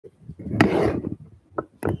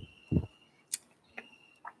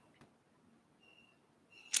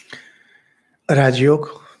Rajyog.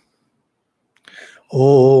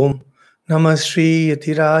 Om Namah Shri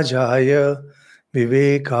Yatirajaya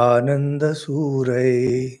Vivekananda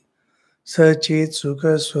Suray Sachit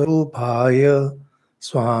Sukha Swarupaya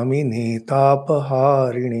Swami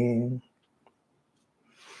Netapaharini.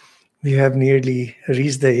 We have nearly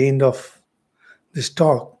reached the end of this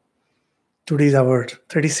talk. Today is our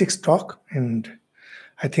 36th talk, and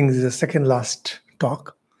I think this is the second last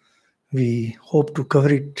talk. We hope to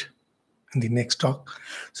cover it in the next talk.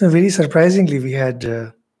 So very surprisingly, we had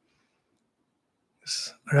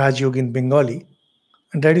Raj Yoga in Bengali,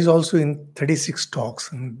 and that is also in 36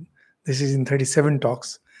 talks, and this is in 37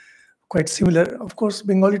 talks. Quite similar. Of course,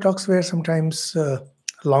 Bengali talks were sometimes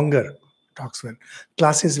longer.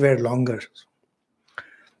 Classes were longer.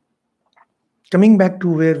 Coming back to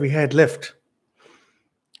where we had left,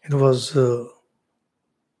 it was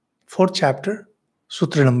fourth chapter,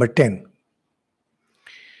 Sutra number 10.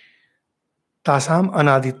 Tasam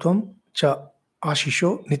anaditvam cha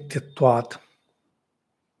ashisho nityatvat.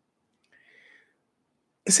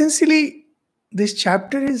 Essentially, this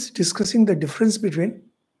chapter is discussing the difference between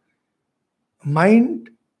mind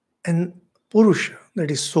and purusha, that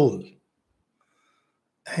is soul.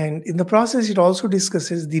 And in the process, it also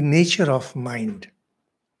discusses the nature of mind.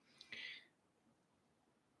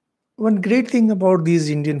 One great thing about these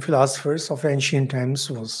Indian philosophers of ancient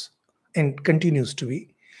times was, and continues to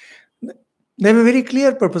be, they have a very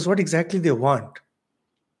clear purpose, what exactly they want.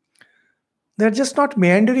 They're just not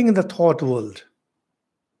meandering in the thought world.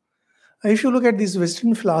 If you look at this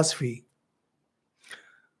Western philosophy,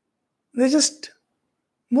 they're just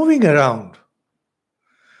moving around.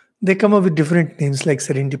 They come up with different names like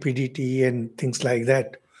serendipity and things like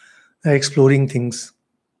that. They're exploring things.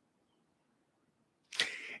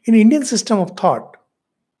 In Indian system of thought,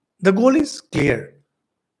 the goal is clear.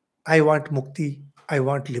 I want mukti, I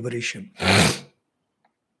want liberation.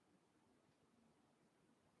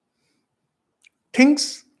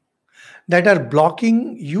 Things that are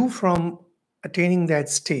blocking you from attaining that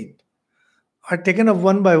state are taken up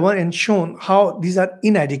one by one and shown how these are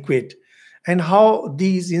inadequate and how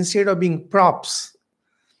these, instead of being props,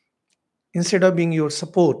 instead of being your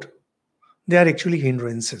support, they are actually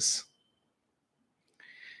hindrances.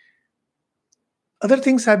 Other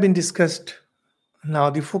things have been discussed. Now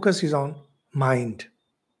the focus is on mind.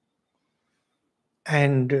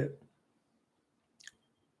 And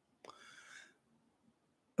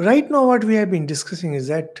right now what we have been discussing is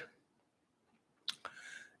that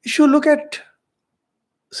if you look at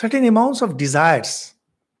certain amounts of desires,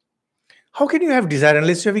 how can you have desire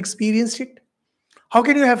unless you have experienced it? How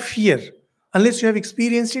can you have fear unless you have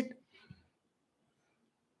experienced it?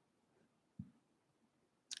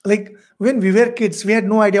 Like when we were kids, we had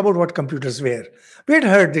no idea about what computers were. We had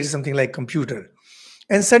heard there is something like computer.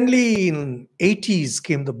 And suddenly in 80s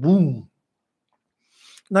came the boom.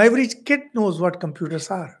 Now every kid knows what computers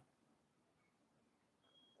are.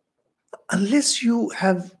 Unless you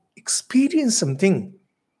have experienced something,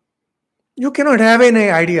 you cannot have any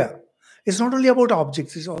idea. It's not only about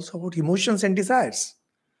objects, it's also about emotions and desires.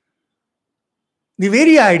 The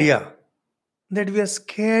very idea that we are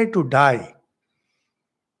scared to die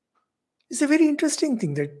is a very interesting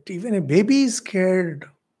thing, that even a baby is scared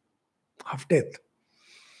of death.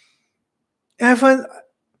 I find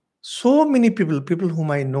so many people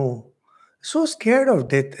whom I know, so scared of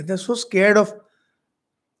death, and they're so scared of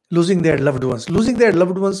losing their loved ones. Losing their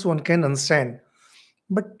loved ones, one can understand.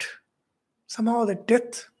 But somehow the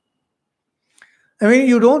death, I mean,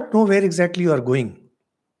 you don't know where exactly you are going.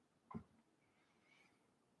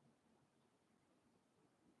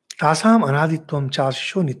 Tasam anaditvam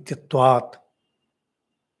chasho nityatvat.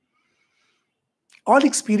 All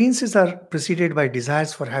experiences are preceded by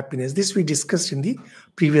desires for happiness. This we discussed in the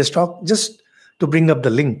previous talk, just to bring up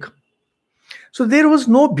the link. So there was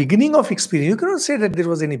no beginning of experience. You cannot say that there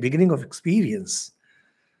was any beginning of experience.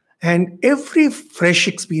 And every fresh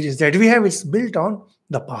experience that we have is built on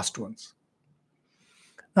the past ones.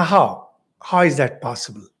 Now how? How is that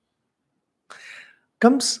possible?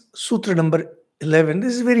 Comes Sutra number 11.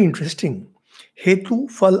 This is very interesting. Hetu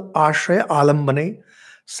fal ashraya alambane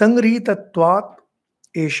sangrhitatvat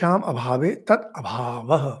esham abhave tat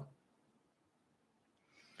abhavah.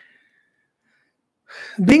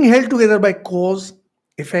 Being held together by cause,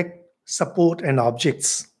 effect, support, and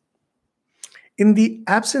objects. In the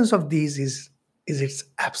absence of these is its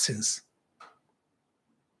absence.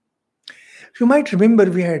 You might remember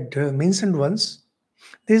we had mentioned once,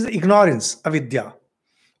 there is ignorance, avidya,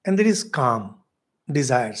 and there is calm,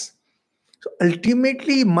 desires. So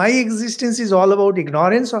ultimately, my existence is all about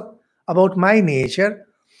ignorance about my nature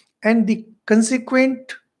and the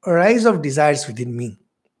consequent rise of desires within me.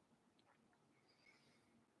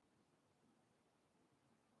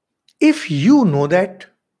 If you know that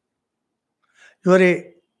you are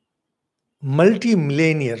a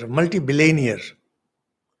multi-millionaire, multi-billionaire,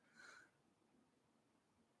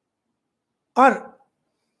 or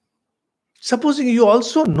supposing you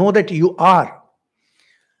also know that you are,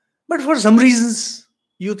 but for some reasons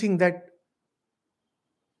you think that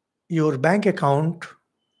your bank account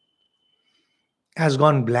has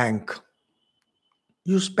gone blank.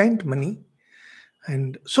 You spent money,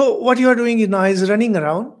 and so what you are doing now is running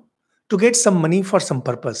around to get some money for some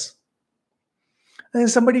purpose. And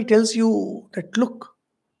somebody tells you that, look,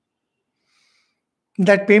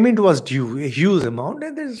 that payment was due, a huge amount,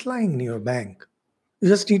 and it is lying in your bank. You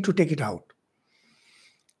just need to take it out.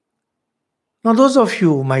 Now, those of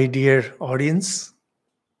you, my dear audience,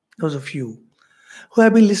 those of you who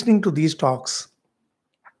have been listening to these talks,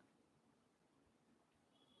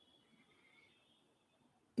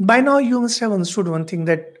 by now you must have understood one thing,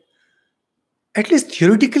 that at least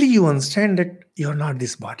theoretically you understand that you are not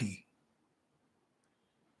this body.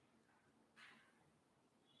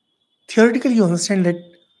 Theoretically you understand that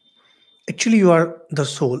actually you are the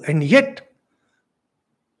soul, and yet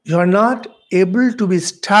you are not able to be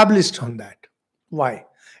established on that. Why?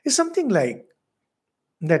 It's something like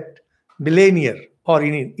that billionaire, or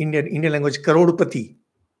in Indian language, karodpati.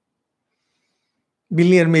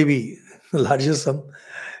 Billionaire may be the larger sum,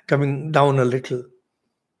 coming down a little.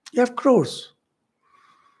 You have crores,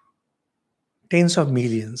 tens of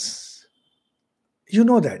millions. You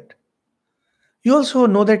know that. You also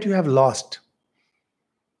know that you have lost.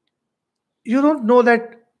 You don't know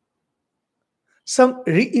that some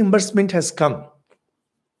reimbursement has come.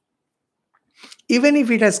 Even if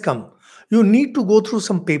it has come, you need to go through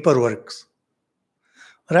some paperwork.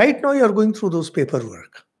 Right now you are going through those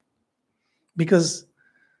paperwork, because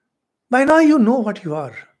by now you know what you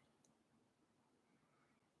are.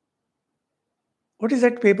 What is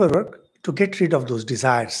that paperwork? To get rid of those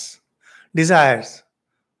desires. Desires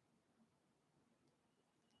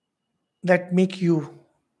that make you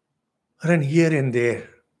run here and there.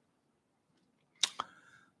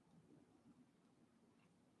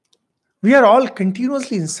 We are all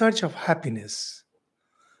continuously in search of happiness.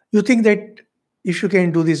 You think that if you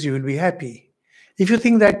can do this, you will be happy. If you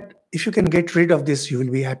think that if you can get rid of this, you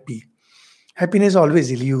will be happy. Happiness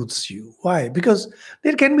always eludes you. Why? Because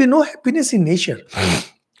there can be no happiness in nature.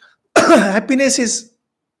 Happiness is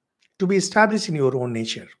to be established in your own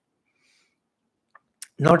nature,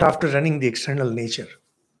 not after running the external nature.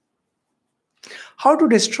 How to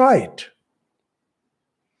destroy it?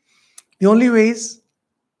 The only way is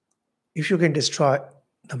if you can destroy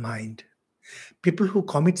the mind. People who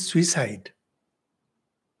commit suicide,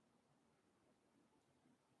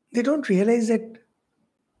 they don't realize that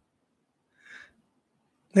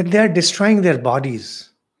they are destroying their bodies.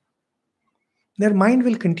 Their mind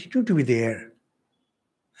will continue to be there.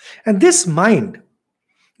 And this mind,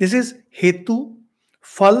 this is hetu,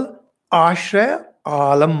 phal, ashraya,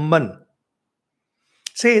 alamban.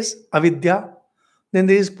 Says avidya, then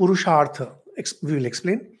there is purushartha. We will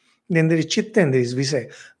explain. Then there is chitta and there is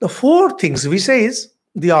visaya. The four things. Visaya is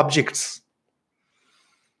the objects.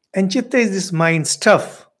 And chitta is this mind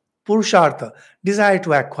stuff. Purushartha, desire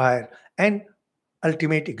to acquire. And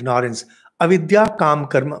ultimate ignorance. Avidya, kam,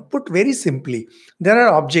 karma. Put very simply, there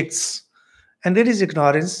are objects and there is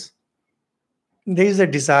ignorance. There is a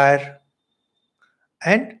desire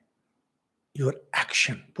and your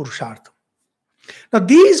action, purushartha. Now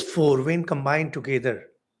these four, when combined together,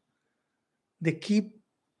 they keep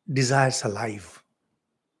desires alive.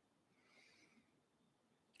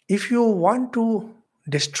 If you want to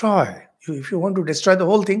destroy, if you want to destroy the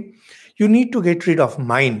whole thing, you need to get rid of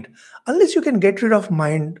mind. Unless you can get rid of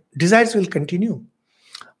mind, desires will continue.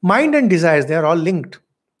 Mind and desires, they are all linked.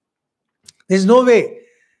 There's no way.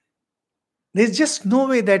 There's just no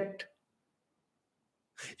way that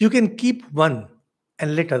you can keep one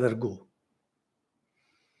and let other go.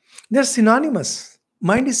 They're synonymous.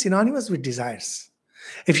 Mind is synonymous with desires.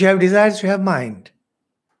 If you have desires, you have mind.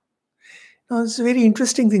 Now, it's a very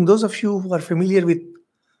interesting thing. Those of you who are familiar with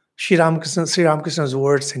Sri Ramakrishna's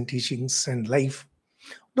words and teachings and life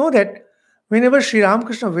know that whenever Sri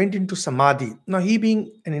Ramakrishna went into samadhi, now he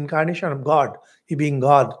being an incarnation of God, he being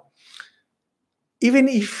God, even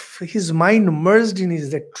if his mind merged in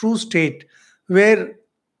his that true state where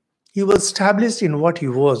he was established in what he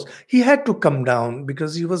was, he had to come down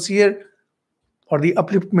because he was here for the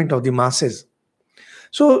upliftment of the masses.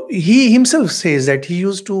 So he himself says that he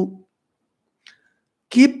used to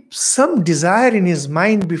keep some desire in his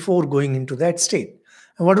mind before going into that state.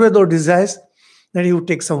 And what were those desires? Then he would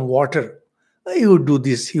take some water. He would do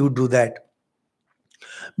this, he would do that.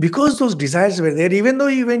 Because those desires were there, even though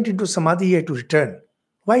he went into samadhi, he had to return.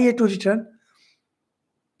 Why he had to return?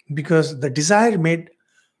 Because the desire made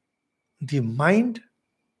the mind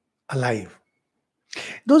alive.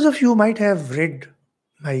 Those of you who might have read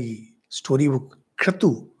my storybook,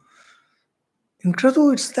 Kratu. In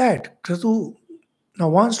Kratu, it's that. Kratu now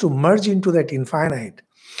wants to merge into that infinite.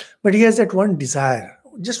 But he has that one desire,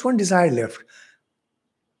 just one desire left,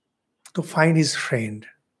 to find his friend.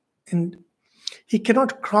 And he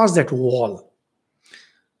cannot cross that wall.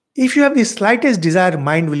 If you have the slightest desire,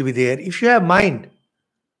 mind will be there. If you have mind,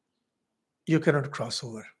 you cannot cross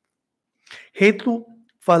over. Hetu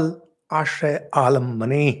fal ashraya alam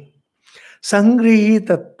mane.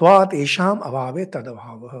 Sangrihitvatvat esham avave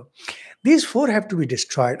tadavavaha. These four have to be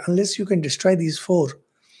destroyed. Unless you can destroy these four,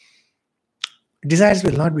 desires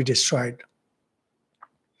will not be destroyed.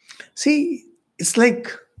 See, it's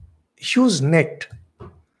like huge net.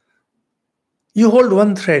 You hold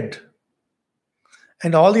one thread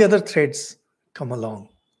and all the other threads come along.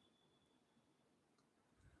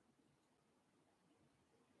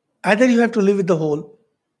 Either you have to live with the whole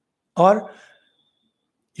or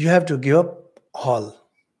you have to give up all.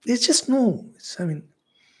 It's just no.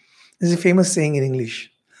 There's a famous saying in English,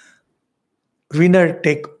 winner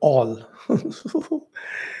take all.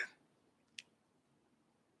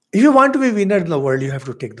 If you want to be winner in the world, you have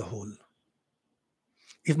to take the whole.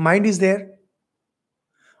 If mind is there,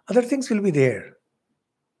 other things will be there.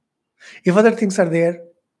 If other things are there,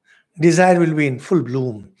 desire will be in full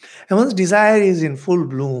bloom. And once desire is in full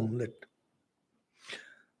bloom, that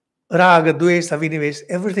raga, dvesh, avinivesh,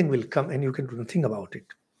 everything will come and you can do nothing about it.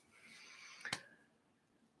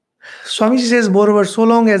 Swamiji says, moreover, so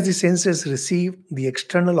long as the senses receive the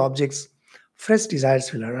external objects, fresh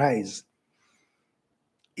desires will arise.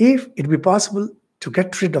 If it be possible to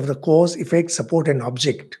get rid of the cause, effect, support, and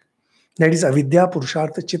object, that is avidya,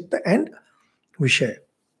 purushartha, chitta, and vishaya,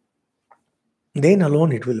 then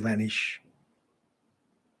alone it will vanish.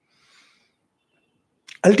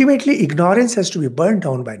 Ultimately, ignorance has to be burnt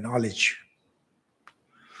down by knowledge,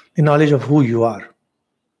 the knowledge of who you are.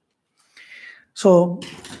 So,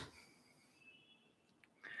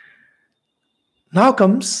 now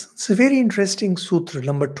comes, it's a very interesting sutra,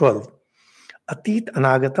 number 12. Atit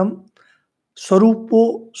anagatam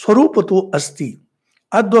swarupato asti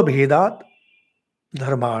adva bhedat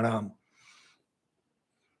dharmanam.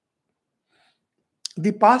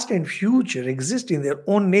 The past and future exist in their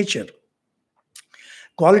own nature.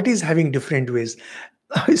 Qualities having different ways.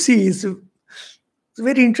 See, it's a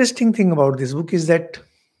very interesting thing about this book is that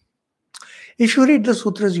if you read the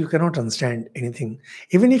sutras, you cannot understand anything.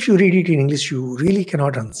 Even if you read it in English, you really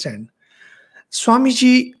cannot understand.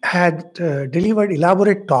 Swamiji had delivered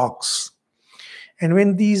elaborate talks. And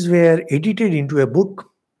when these were edited into a book,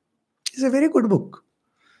 it's a very good book.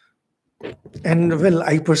 And well,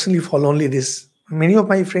 I personally follow only this. Many of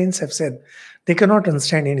my friends have said they cannot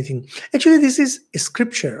understand anything. Actually, this is a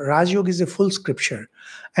scripture. Raj Yoga is a full scripture.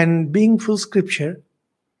 And being full scripture,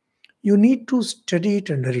 you need to study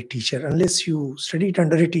it under a teacher. Unless you study it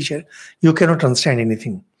under a teacher, you cannot understand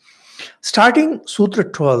anything. Starting Sutra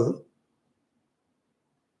 12,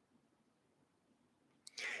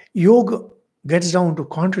 Yoga gets down to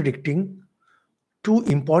contradicting two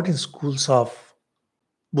important schools of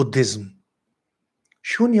Buddhism.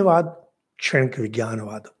 Shunyavad, Kshanika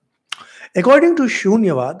Vijnanavad. According to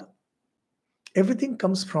Shunyavad, everything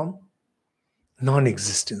comes from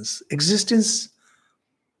non-existence. Existence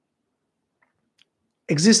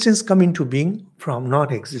come into being from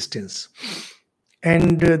non-existence.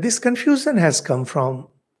 And this confusion has come from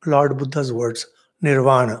Lord Buddha's words,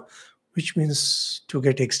 nirvana, which means to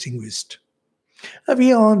get extinguished.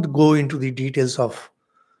 We won't go into the details of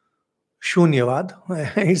Shunyavad.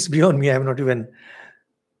 It's beyond me. I'm not even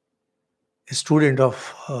a student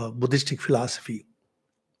of Buddhistic philosophy.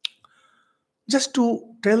 Just to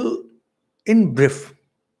tell in brief,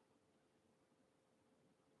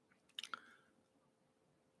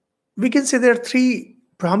 we can say there are three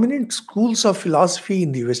prominent schools of philosophy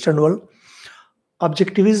in the Western world: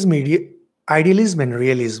 objectivism, idealism, and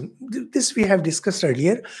realism. This we have discussed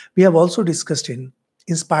earlier. We have also discussed in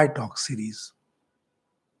Inspired Talk series.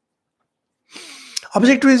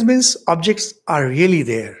 Objectivism means objects are really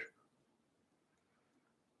there.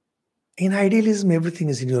 In idealism, everything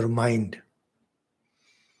is in your mind.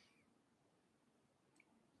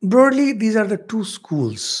 Broadly, these are the two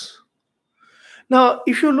schools. Now,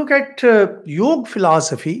 if you look at yoga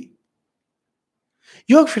philosophy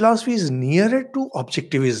is nearer to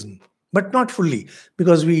objectivism, but not fully,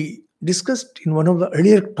 because we discussed in one of the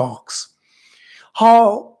earlier talks.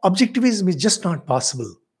 how objectivism is just not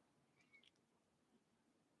possible.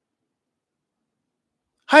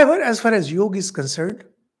 However, as far as yoga is concerned,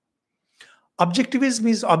 objectivism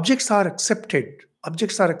is objects are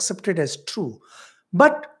accepted as true,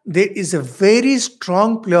 but there is a very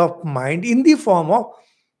strong play of mind in the form of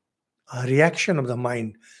a reaction of the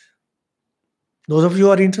mind. Those of you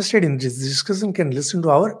who are interested in this discussion can listen to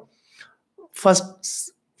our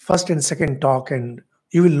first and second talk, and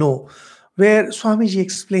you will know where Swamiji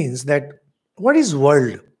explains that what is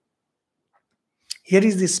world. Here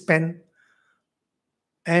is this pen,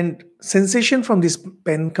 and sensation from this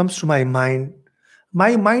pen comes to my mind.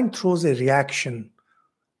 My mind throws a reaction.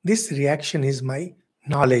 This reaction is my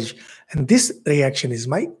knowledge, and this reaction is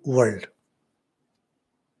my world.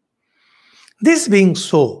 This being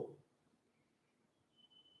so,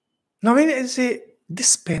 now when I say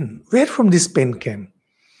this pen, where from this pen came?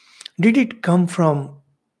 Did it come from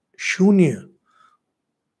Shunya?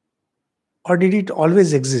 Or did it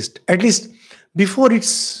always exist? At least before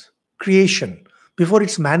its creation, before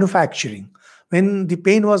its manufacturing. When the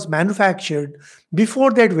pen was manufactured,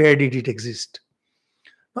 before that, where did it exist?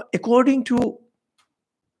 Now, according to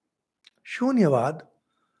Shunyavad,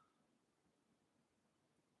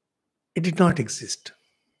 it did not exist.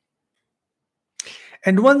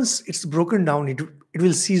 And once it's broken down, it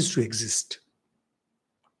will cease to exist.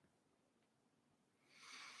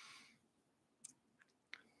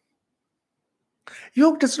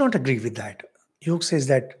 Yoga does not agree with that. Yoga says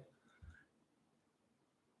that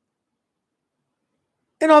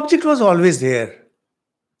an object was always there.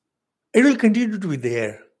 It will continue to be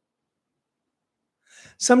there.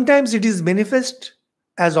 Sometimes it is manifest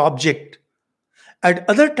as object. At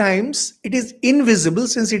other times, it is invisible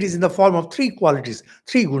since it is in the form of three qualities,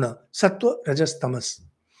 three guna, sattva, rajas, tamas.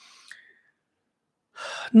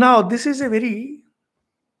 Now, this is a very,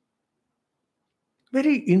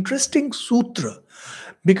 very interesting sutra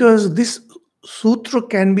because this sutra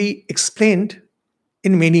can be explained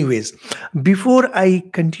in many ways. Before I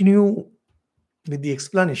continue with the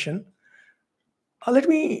explanation, let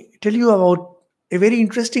me tell you about a very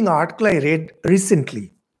interesting article I read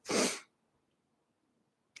recently.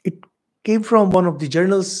 It came from one of the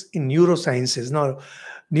journals in neurosciences. Now,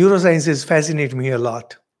 neurosciences fascinate me a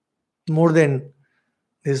lot, more than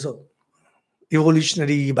this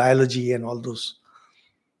evolutionary biology and all those.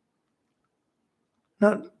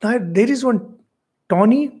 Now there is one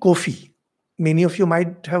Tony Kofi. Many of you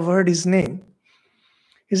might have heard his name.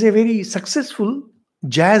 He's a very successful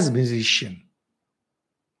jazz musician.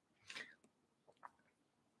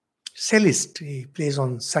 Cellist. He plays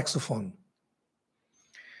on saxophone.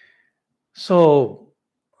 So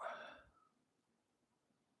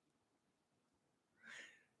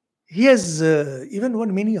he has even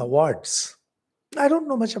won many awards. I don't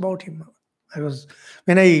know much about him.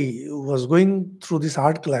 When I was going through this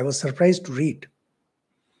article, I was surprised to read.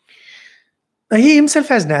 He himself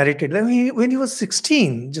has narrated that when he was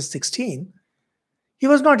 16, just 16, he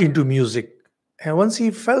was not into music. And once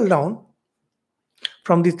he fell down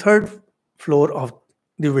from the third floor of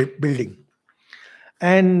the building.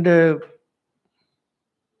 And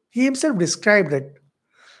he himself described that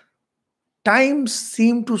time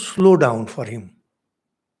seemed to slow down for him.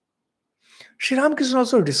 Sri Ramakrishna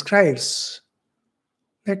also describes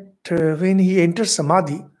that when he enters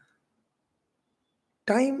Samadhi,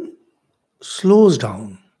 time slows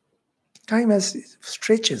down. Time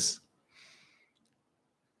stretches.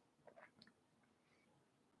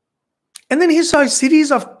 And then he saw a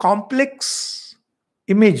series of complex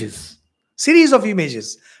images,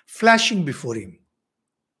 flashing before him.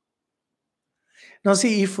 Now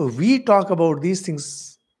see, if we talk about these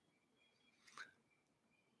things,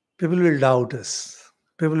 people will doubt us.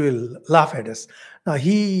 People will laugh at us. Now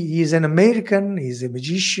he is an American, he's a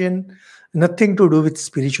magician, nothing to do with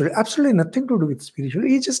spiritual, absolutely nothing to do with spiritual.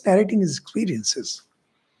 He's just narrating his experiences.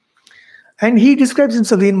 And he describes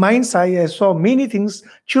himself, in mind's eye, I saw many things,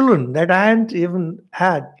 children that I hadn't even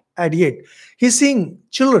had yet. He's seeing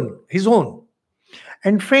children, his own,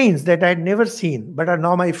 and friends that I had never seen, but are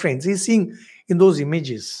now my friends. He's seeing in those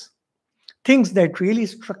images. Things that really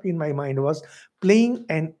struck in my mind was playing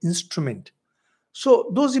an instrument.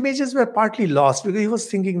 So those images were partly lost because he was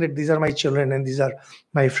thinking that these are my children and these are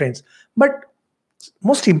my friends. But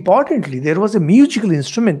most importantly, there was a musical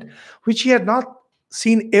instrument which he had not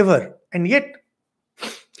seen ever. And yet,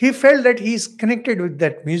 he felt that he is connected with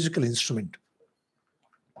that musical instrument.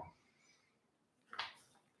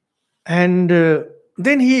 And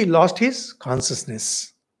then he lost his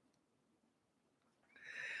consciousness.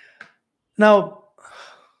 Now,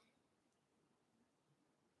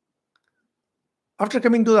 After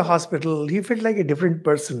coming to the hospital, he felt like a different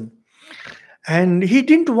person. And he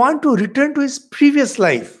didn't want to return to his previous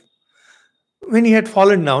life. When he had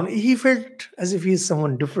fallen down, he felt as if he is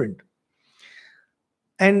someone different.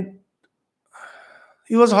 And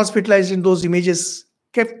he was hospitalized, and those images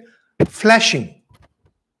kept flashing.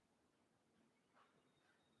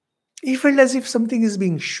 He felt as if something is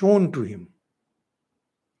being shown to him.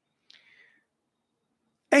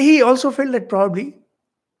 And he also felt that probably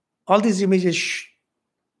all these images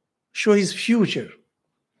show his future.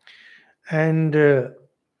 And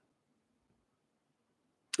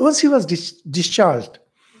once he was discharged,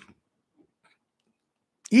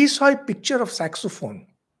 he saw a picture of saxophone.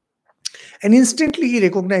 And instantly he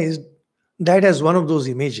recognized that as one of those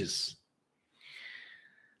images.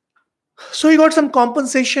 So he got some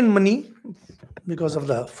compensation money because of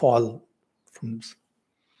the fall.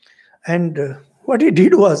 And what he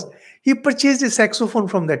did was he purchased a saxophone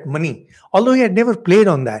from that money, although he had never played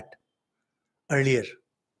on that earlier.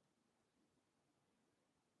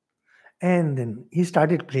 And then he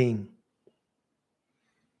started playing.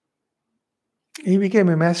 He became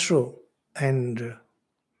a maestro, and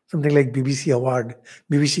something like BBC Award,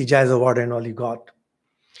 BBC Jazz Award, and all he got.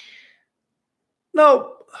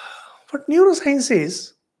 Now, what neuroscience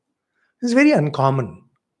says is very uncommon.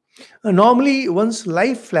 Normally, one's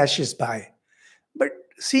life flashes by, but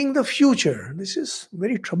seeing the future, this is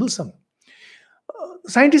very troublesome.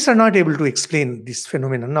 Scientists are not able to explain this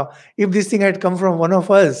phenomenon. Now, if this thing had come from one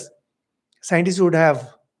of us, scientists would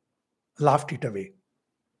have laughed it away.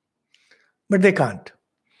 But they can't.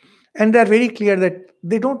 And they're very clear that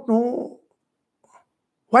they don't know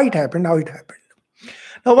why it happened, how it happened.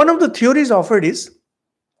 Now, one of the theories offered is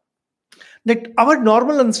that our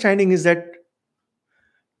normal understanding is that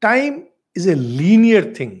time is a linear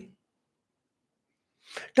thing.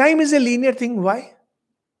 Time is a linear thing. Why?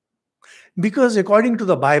 Because according to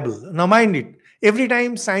the Bible, now mind it, every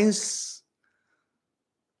time science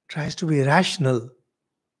tries to be rational,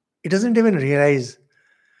 it doesn't even realize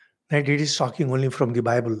that it is talking only from the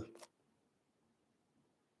Bible.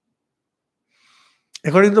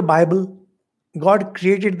 According to the Bible, God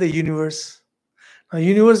created the universe. Now,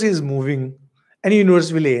 universe is moving, and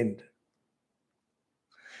universe will end.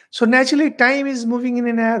 So naturally, time is moving in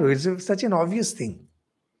an arrow. It's such an obvious thing.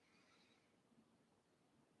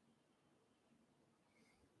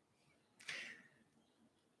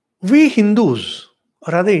 We Hindus,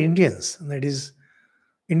 or rather Indians, that is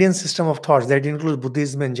Indian system of thoughts that includes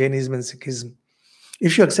Buddhism and Jainism and Sikhism.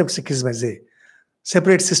 If you accept Sikhism as a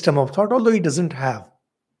separate system of thought, although it doesn't have,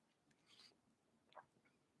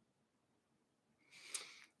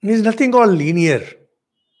 there is nothing called linear.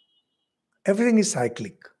 Everything is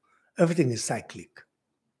cyclic. Everything is cyclic.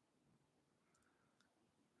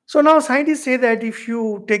 So now scientists say that if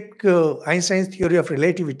you take Einstein's theory of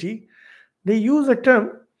relativity, they use a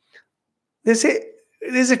term. They say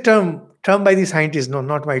there's a term by the scientists, no,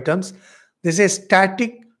 not my terms. They say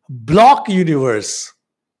static block universe.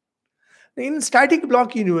 In static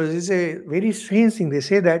block universe, is a very strange thing. They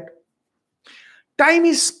say that time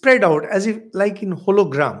is spread out as if, like in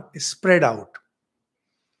hologram, is spread out.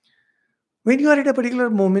 When you are at a particular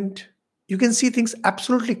moment, you can see things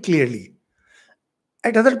absolutely clearly.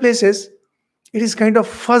 At other places, it is kind of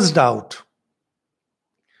fuzzed out.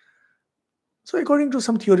 So according to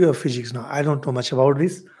some theory of physics, now I don't know much about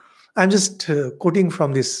this. I'm just quoting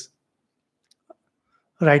from this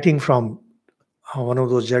writing from one of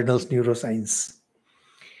those journals, Neuroscience.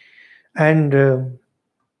 And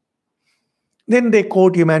then they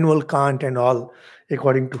quote Immanuel Kant and all,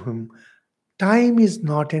 according to whom time is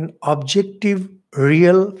not an objective,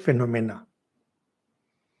 real phenomena.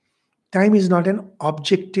 Time is not an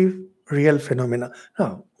objective, real phenomena.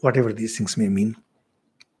 Now, whatever these things may mean.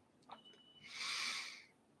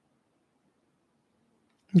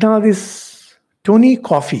 Now, this Tony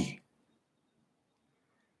Coffey,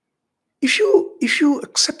 if you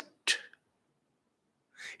accept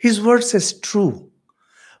his words as true,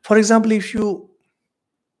 for example,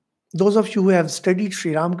 those of you who have studied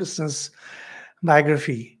Sri Ramakrishna's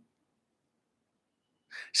biography,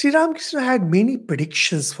 Sri Ramakrishna had many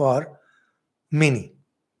predictions for many.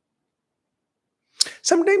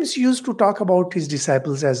 Sometimes he used to talk about his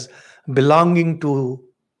disciples as belonging to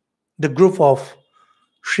the group of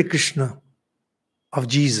Sri Krishna, of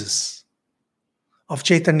Jesus, of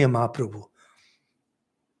Chaitanya Mahaprabhu.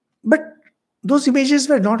 But those images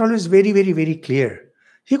were not always very, very, very clear.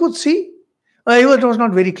 He could see, it was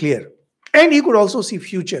not very clear. And he could also see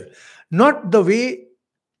future. Not the way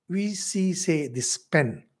we see, say, this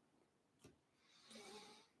pen.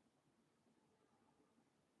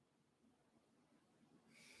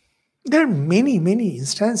 There are many, many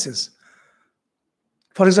instances.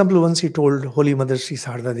 For example, once he told Holy Mother Sri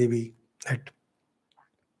Sarda Devi that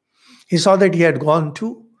he saw that he had gone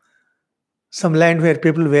to some land where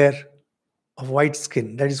people were of white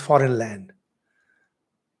skin, that is foreign land.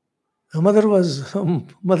 Mother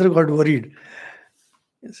got worried.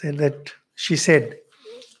 She said,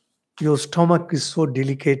 your stomach is so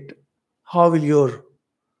delicate. How will your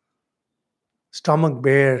stomach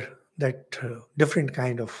bear that different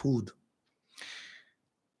kind of food?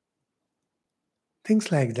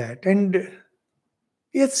 Things like that. And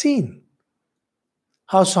he had seen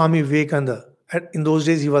how Swami Vivekananda, in those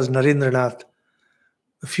days he was Narendranath,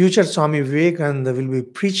 the future Swami Vivekananda will be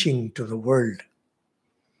preaching to the world.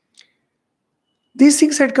 These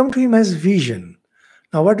things had come to him as vision.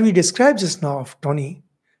 Now, what we described just now of Tony,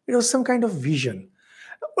 it was some kind of vision.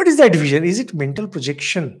 What is that vision? Is it mental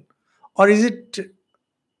projection? Or is it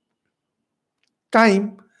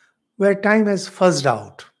time where time has fuzzed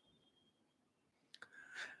out?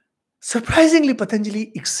 Surprisingly,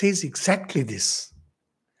 Patanjali says exactly this.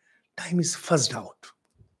 Time is fuzzed out.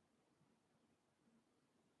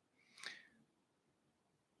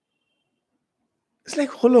 It's like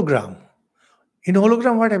hologram. In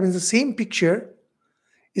hologram, what happens? The same picture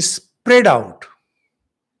is spread out.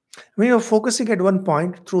 When you're focusing at one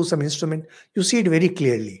point through some instrument, you see it very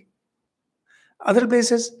clearly. Other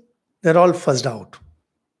places, they're all fuzzed out,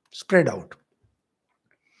 spread out.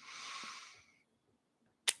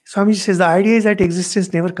 Swamiji says the idea is that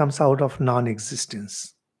existence never comes out of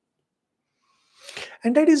non-existence.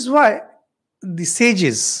 And that is why the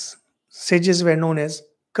sages were known as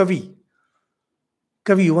Kavi.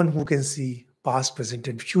 Kavi, one who can see past, present,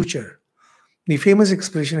 and future. The famous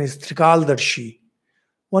expression is Trikaldarshi,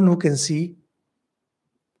 one who can see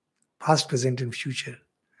past, present, and future.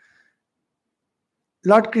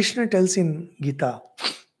 Lord Krishna tells in Gita,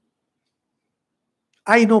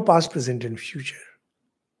 I know past, present, and future.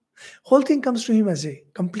 Whole thing comes to him as a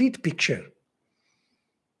complete picture.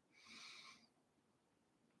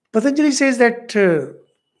 Patanjali says that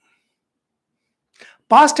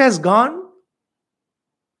past has gone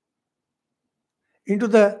into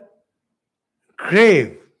the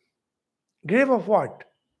grave. Grave of what?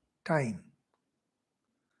 Time.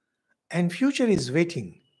 And future is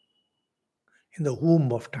waiting in the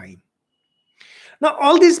womb of time. Now,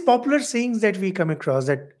 all these popular sayings that we come across,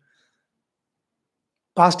 that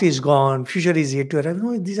past is gone, future is yet to arrive,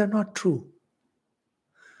 no, these are not true.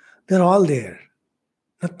 They're all there.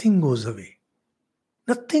 Nothing goes away.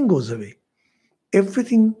 Nothing goes away.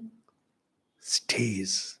 Everything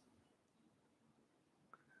stays.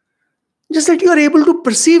 Just that you are able to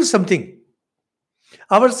perceive something.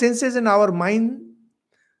 Our senses and our mind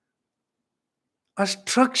are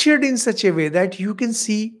structured in such a way that you can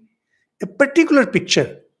see a particular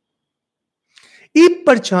picture. If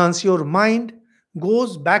perchance your mind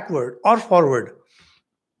goes backward or forward,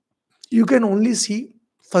 you can only see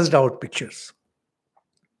fuzzed out pictures.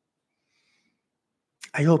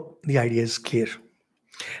 I hope the idea is clear.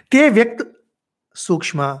 Te vyakt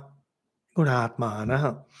sukshma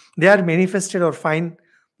gunatmana. They are manifested or fine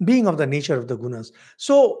being of the nature of the gunas.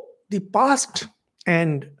 So the past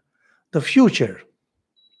and the future,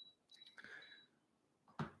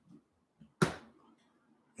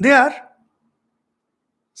 they are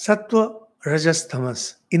sattva, rajas,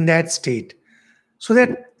 tamas in that state. So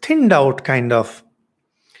they're thinned out kind of.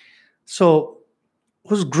 So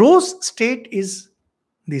whose gross state is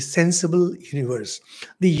the sensible universe.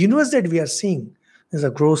 The universe that we are seeing is a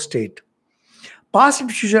gross state. Past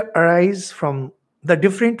and future arise from the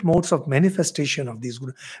different modes of manifestation of these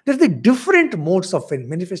gunas. There are the different modes of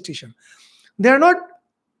manifestation. They are not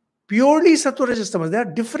purely sattva, rajas, tamas. They are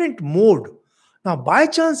different mode. Now, by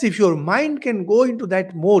chance, if your mind can go into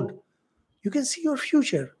that mode, you can see your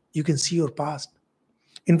future. You can see your past.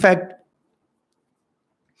 In fact,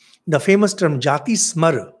 the famous term Jati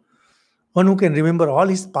Smar, one who can remember all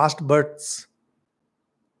his past births,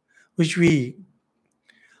 which we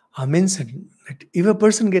mentioned, that if a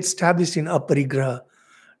person gets established in aparigraha,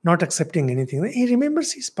 not accepting anything, he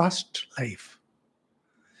remembers his past life.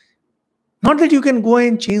 Not that you can go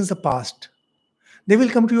and change the past. They will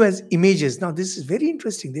come to you as images. Now, this is very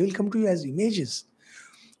interesting. They will come to you as images.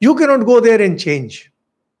 You cannot go there and change.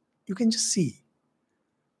 You can just see.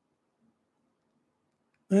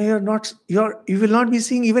 You will not be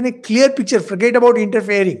seeing even a clear picture. Forget about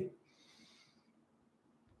interfering.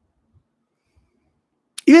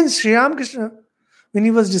 Even Sri Ramakrishna, when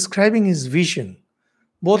he was describing his vision,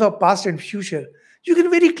 both of past and future, you can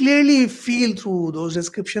very clearly feel through those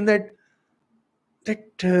descriptions that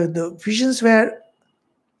the visions were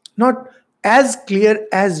not as clear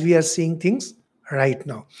as we are seeing things right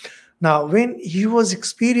now. Now, when he was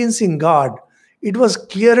experiencing God, it was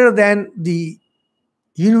clearer than the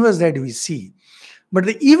universe that we see. But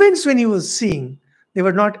the events when he was seeing, they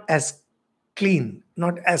were not as clean,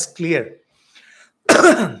 not as clear.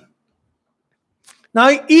 Now,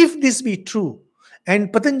 if this be true,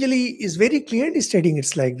 and Patanjali is very clearly stating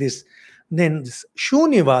it's like this, then this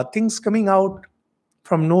Shunyava, things coming out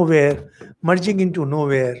from nowhere, merging into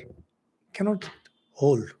nowhere, cannot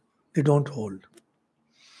hold. They don't hold.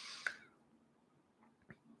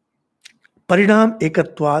 Parinam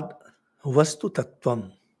ekatvad vastu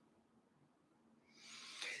tattvam.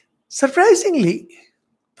 Surprisingly,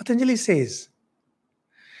 Patanjali says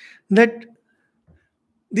that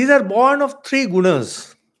these are born of three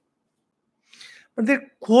gunas, but their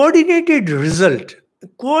coordinated result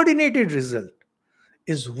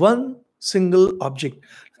is one single object.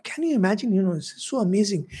 Can you imagine? It's so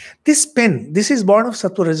amazing. This pen, this is born of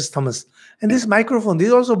Sattva Rajas Tamas, and this microphone, this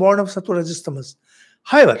is also born of Sattva Rajas Tamas.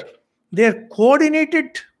 However, their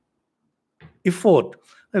coordinated effort,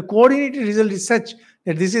 the coordinated result is such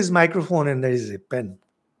that this is microphone and there is a pen.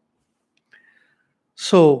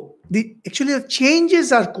 So actually the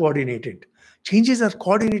changes are coordinated. Changes are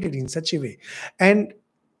coordinated in such a way. And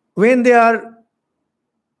when they are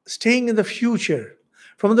staying in the future,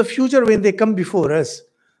 from the future when they come before us,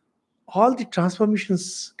 all the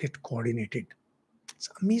transformations get coordinated. It's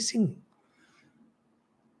amazing.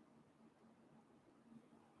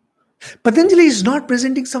 Patanjali is not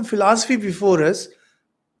presenting some philosophy before us,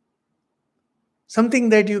 something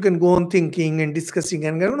that you can go on thinking and discussing,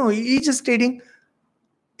 and no, he's just stating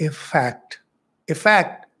a fact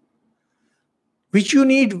which you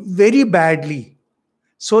need very badly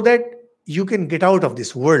so that you can get out of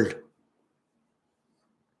this world.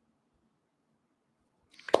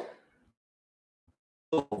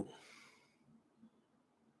 So,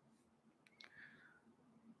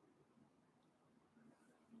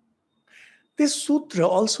 this sutra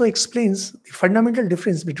also explains the fundamental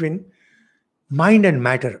difference between mind and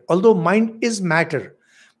matter. Although mind is matter,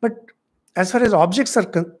 but as far as objects are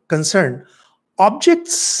concerned,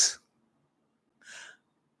 objects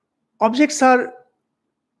are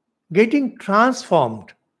getting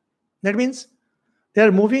transformed. That means they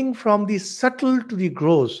are moving from the subtle to the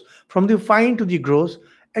gross, from the fine to the gross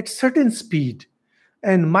at certain speed.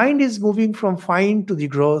 And mind is moving from fine to the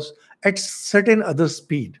gross at certain other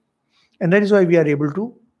speed. And that is why we are able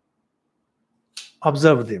to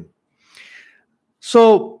observe them.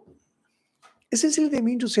 So, essentially, they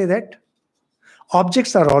mean to say that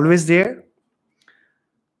objects are always there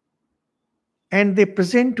and they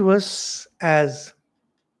present to us as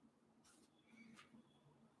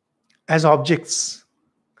objects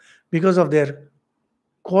because of their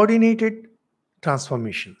coordinated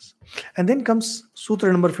transformations. And then comes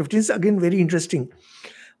Sutra number 15, it's again very interesting.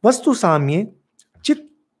 Vastu samye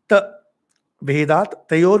chitta vedat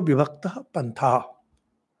tayor vibhakta pantha.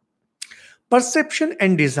 Perception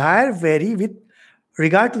and desire vary with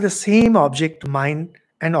regard to the same object. Mind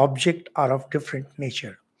and object are of different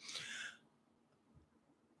nature.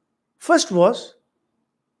 First was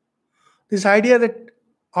this idea that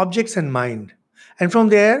objects and mind. And from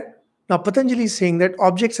there, now Patanjali is saying that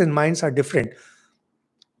objects and minds are different.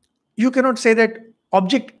 You cannot say that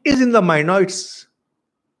object is in the mind. Now it's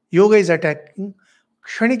yoga is attacking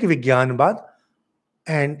kshanik vigyanvad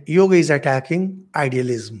and yoga is attacking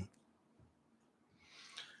idealism.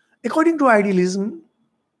 According to idealism,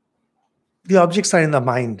 the objects are in the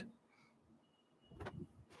mind.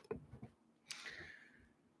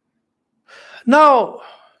 Now,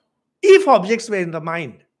 if objects were in the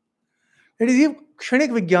mind, that is, if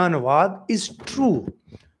kshanik vigyanavad is true,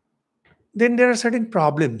 then there are certain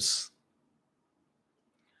problems.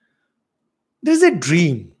 There is a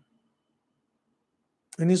dream.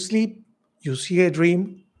 When you sleep, you see a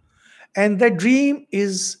dream, and that dream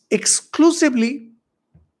is exclusively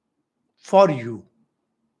for you.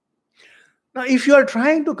 Now, if you are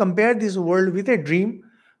trying to compare this world with a dream,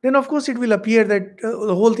 then of course it will appear that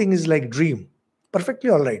the whole thing is like dream. Perfectly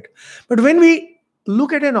all right. But when we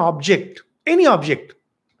look at an object, any object,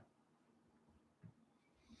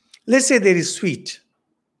 let's say there is sweet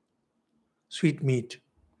meat.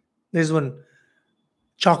 There's one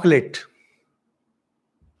chocolate.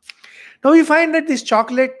 Now we find that this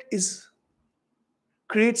chocolate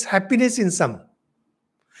creates happiness in some,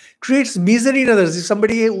 creates misery in others. If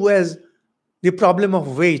somebody who has the problem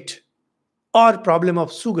of weight or problem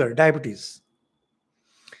of sugar, diabetes,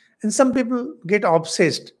 and some people get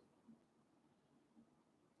obsessed,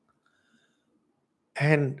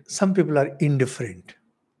 and some people are indifferent.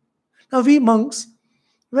 Now we monks,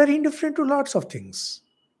 were indifferent to lots of things.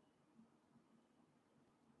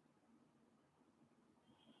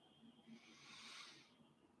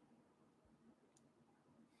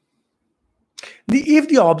 If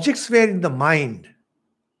the objects were in the mind,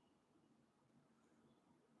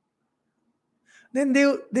 then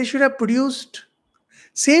they should have produced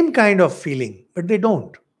same kind of feeling, but they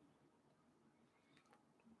don't.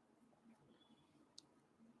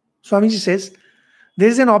 Swamiji says, there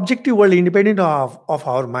is an objective world independent of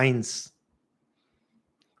our minds.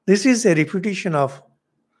 This is a refutation of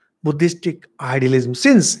Buddhistic idealism,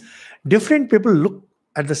 since different people look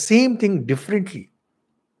at the same thing differently.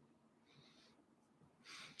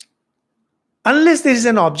 Unless there is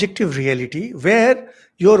an objective reality where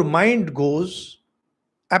your mind goes,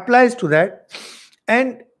 applies to that,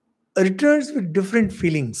 and returns with different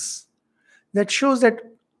feelings, that shows that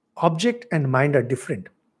object and mind are different.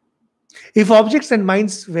 If objects and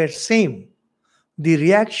minds were same, the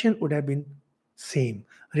reaction would have been same.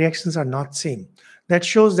 Reactions are not same. That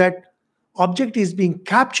shows that object is being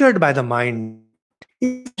captured by the mind.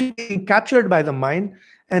 It's being captured by the mind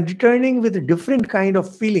and returning with a different kind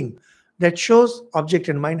of feeling. That shows object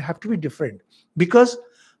and mind have to be different, because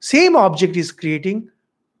same object is creating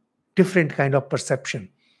different kind of perception.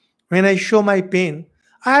 When I show my pen,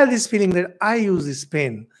 I have this feeling that I use this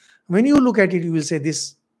pen. When you look at it, you will say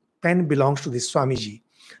this pen belongs to this Swamiji.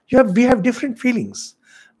 We have different feelings.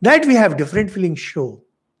 That we have different feelings show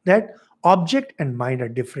that object and mind are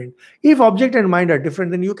different. If object and mind are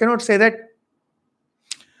different, then you cannot say that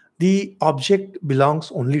the object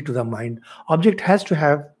belongs only to the mind. Object has to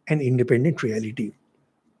have an independent reality.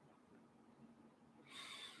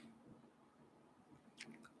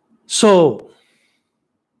 So,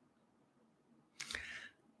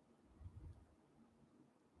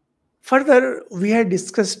 further, we had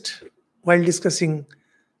discussed, while discussing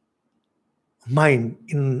mind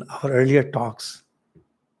in our earlier talks,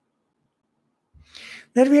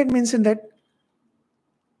 that we had mentioned that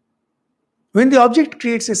when the object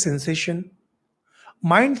creates a sensation,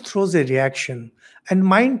 mind throws a reaction, and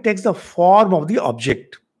mind takes the form of the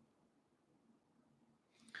object.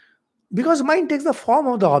 Because mind takes the form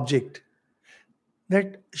of the object,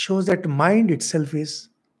 that shows that mind itself is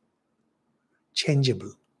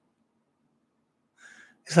changeable.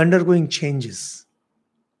 It's undergoing changes.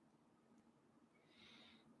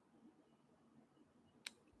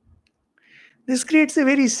 This creates a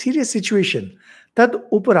very serious situation. Tad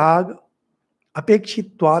uparag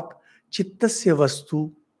apekshitvat chittasya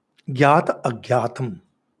vastu gyata agyatam.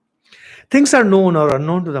 Things are known or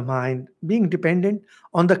unknown to the mind, being dependent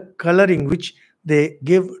on the coloring which they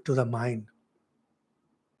give to the mind.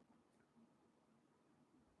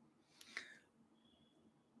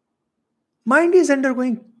 Mind is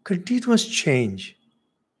undergoing continuous change.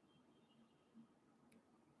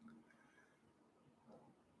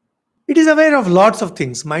 It is aware of lots of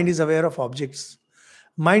things. Mind is aware of objects.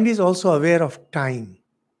 Mind is also aware of time.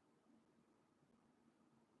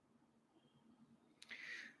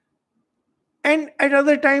 And at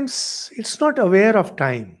other times, it's not aware of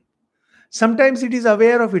time. Sometimes it is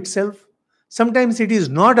aware of itself. Sometimes it is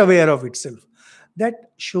not aware of itself.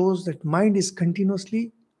 That shows that mind is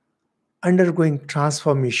continuously undergoing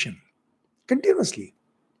transformation. Continuously.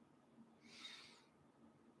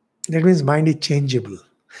 That means mind is changeable.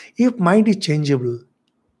 If mind is changeable,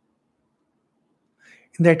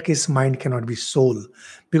 in that case, mind cannot be soul.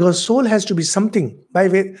 Because soul has to be something, by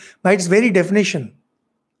its very definition,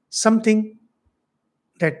 something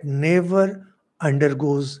that never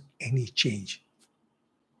undergoes any change.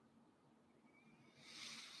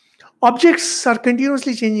 Objects are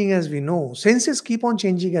continuously changing, as we know. Senses keep on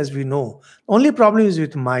changing, as we know. Only problem is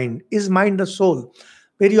with mind. Is mind the soul?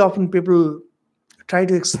 Very often people try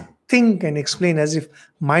to think and explain as if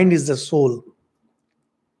mind is the soul.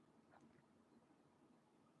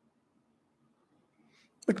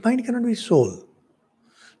 But mind cannot be soul.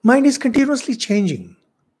 Mind is continuously changing.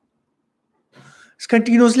 It's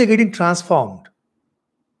continuously getting transformed.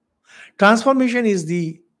 Transformation is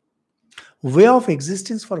the way of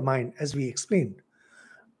existence for mind, as we explained.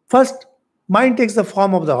 First, mind takes the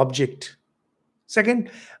form of the object.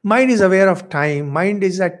 Second, mind is aware of time. Mind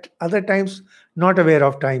is at other times not aware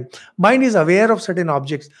of time. Mind is aware of certain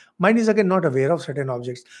objects. Mind is again not aware of certain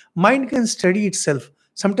objects. Mind can study itself.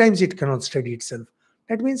 Sometimes it cannot study itself.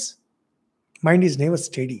 That means mind is never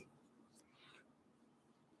steady.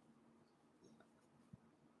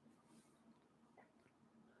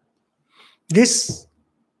 This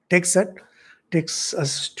takes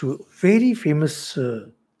us to very famous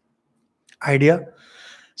idea.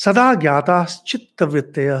 Sada gyatas chitta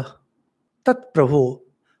vrittaya tat prabho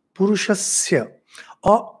purushasya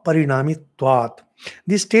or parinamitvat.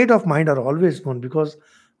 The state of mind are always known because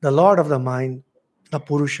the Lord of the mind, the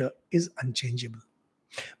Purusha, is unchangeable.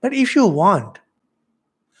 But if you want,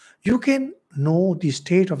 you can know the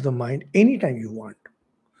state of the mind anytime you want.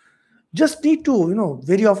 Just need to,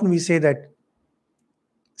 very often we say that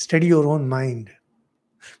study your own mind.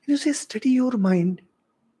 When you say study your mind,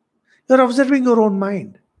 you're observing your own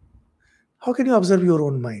mind. How can you observe your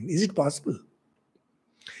own mind? Is it possible?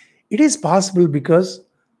 It is possible because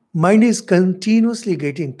mind is continuously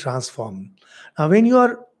getting transformed. Now, when you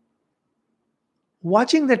are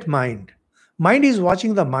watching that mind is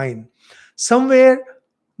watching the mind. Somewhere,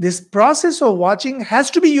 this process of watching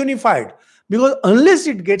has to be unified because unless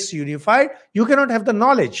it gets unified, you cannot have the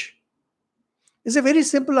knowledge. It's a very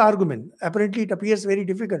simple argument. Apparently, it appears very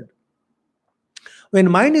difficult. When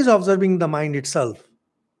mind is observing the mind itself,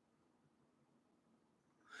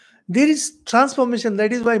 there is transformation.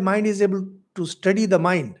 That is why mind is able to study the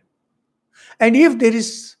mind. And if there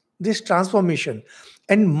is this transformation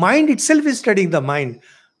and mind itself is studying the mind,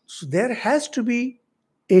 so there has to be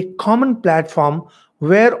a common platform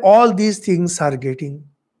where all these things are getting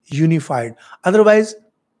unified. Otherwise,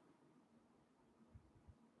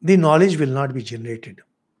 the knowledge will not be generated.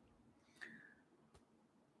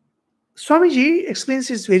 Swamiji explains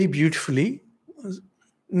this very beautifully.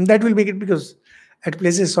 That will make it because at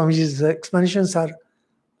places Swamiji's explanations are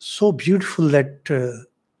so beautiful that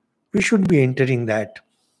we should be entering that.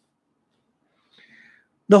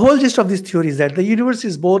 The whole gist of this theory is that the universe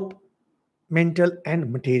is both mental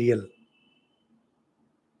and material.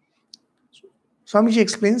 Swamiji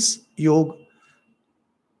explains yoga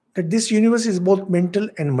that this universe is both mental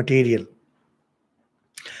and material.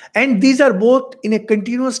 And these are both in a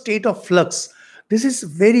continuous state of flux. This is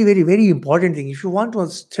very, very, very important thing. If you want to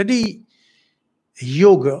study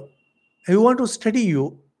yoga, if you want to study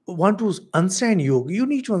you want to understand yoga, you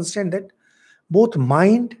need to understand that both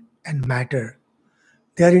mind and matter,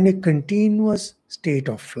 they are in a continuous state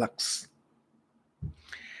of flux.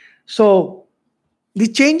 So the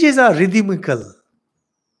changes are rhythmical.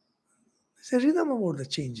 There's a rhythm about the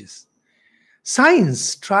changes.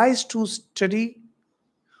 Science tries to study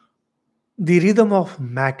the rhythm of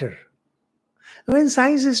matter. When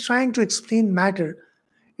science is trying to explain matter,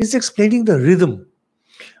 it's explaining the rhythm.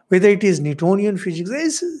 Whether it is Newtonian physics, there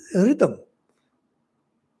is a rhythm.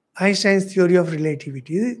 Einstein's theory of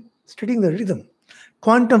relativity is studying the rhythm.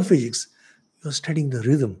 Quantum physics, you're studying the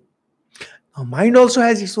rhythm. Now, mind also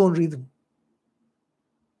has its own rhythm.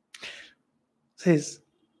 Says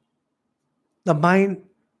the mind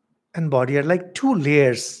and body are like two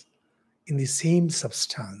layers in the same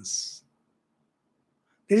substance.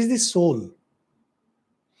 There is the soul.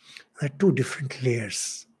 There are two different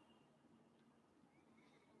layers.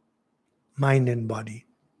 Mind and body.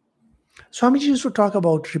 Swamiji used to talk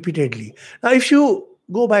about repeatedly. Now, if you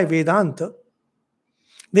go by Vedanta,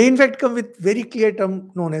 they in fact come with very clear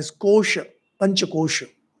term known as kosha, pancha kosha.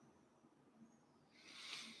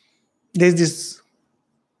 There's this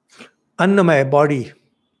annamaya body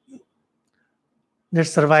that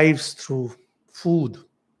survives through food,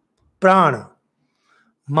 prana,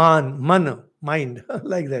 mana, mind,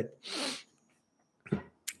 like that.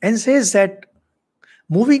 And says that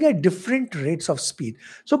moving at different rates of speed.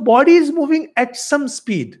 So body is moving at some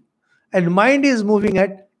speed and mind is moving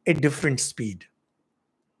at a different speed.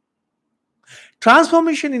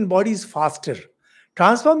 Transformation in body is faster.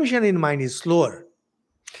 Transformation in mind is slower.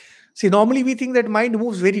 See, normally we think that mind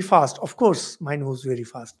moves very fast. Of course, mind moves very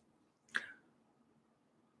fast.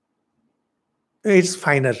 It's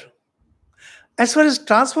finer. As far as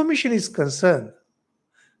transformation is concerned,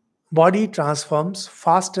 body transforms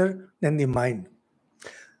faster than the mind.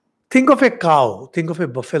 Think of a cow, think of a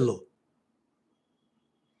buffalo.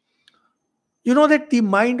 You know that the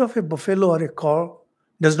mind of a buffalo or a cow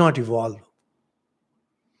does not evolve.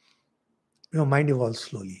 Your mind evolves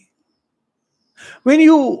slowly. When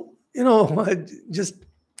just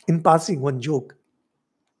in passing, one joke.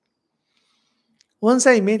 Once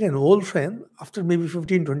I met an old friend after maybe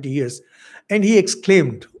 15, 20 years, and he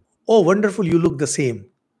exclaimed, "Oh, wonderful, you look the same."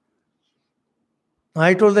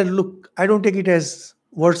 I told that, "Look, I don't take it as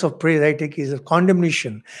words of praise, I take it as a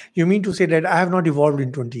condemnation. You mean to say that I have not evolved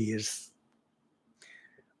in 20 years?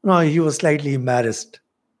 No, he was slightly embarrassed.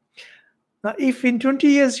 Now, if in 20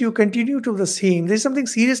 years you continue to the same, there's something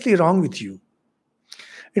seriously wrong with you.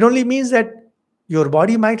 It only means that your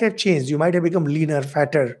body might have changed. You might have become leaner,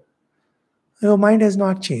 fatter. Your mind has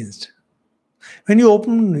not changed. When you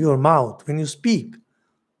open your mouth, when you speak,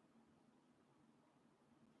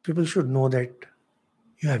 people should know that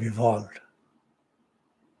you have evolved.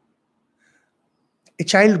 A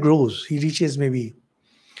child grows, he reaches maybe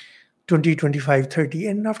 20, 25, 30,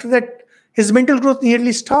 and after that, his mental growth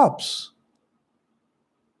nearly stops.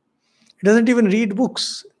 He doesn't even read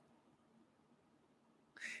books.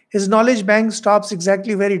 His knowledge bank stops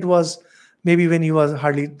exactly where it was maybe when he was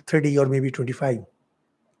hardly 30 or maybe 25.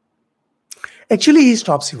 Actually, he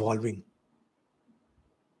stops evolving.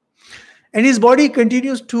 And his body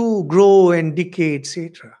continues to grow and decay,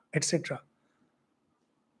 etc., etc.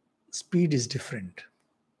 Speed is different.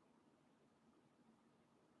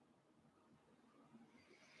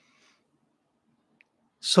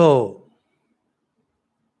 So,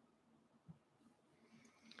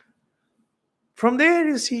 from there,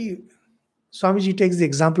 you see, Swamiji takes the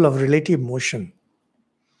example of relative motion.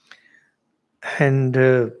 And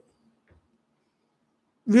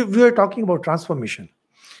we were talking about transformation.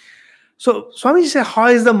 So, Swamiji said, how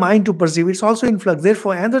is the mind to perceive? It's also in flux.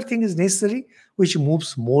 Therefore, another thing is necessary which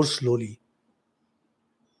moves more slowly.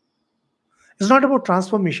 It's not about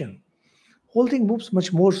transformation. Whole thing moves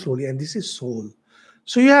much more slowly, and this is soul.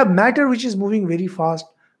 So you have matter which is moving very fast.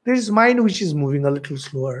 There is mind which is moving a little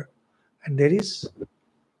slower, and there is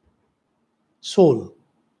soul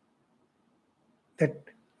that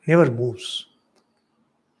never moves.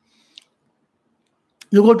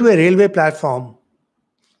 You go to a railway platform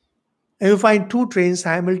and you find two trains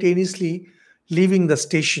simultaneously leaving the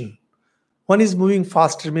station. One is moving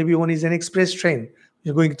faster, maybe one is an express train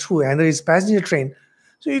you're going through, and there is passenger train.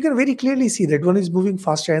 So you can very clearly see that one is moving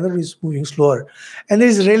faster, another is moving slower. And there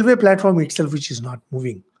is a railway platform itself which is not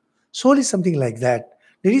moving. Soul is something like that.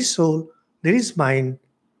 There is soul, there is mind,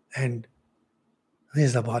 and there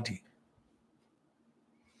is the body.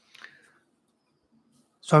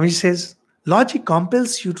 Swami says, logic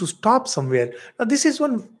compels you to stop somewhere. Now, this is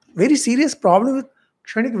one very serious problem with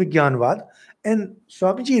Kshanik Vigyanvad, and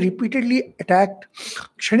Swamiji repeatedly attacked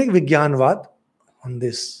Kshanik Vigyanvad on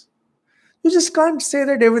this. You just can't say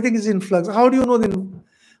that everything is in flux. How do you know then?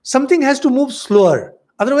 Something has to move slower.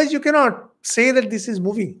 Otherwise, you cannot say that this is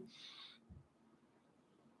moving.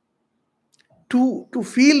 To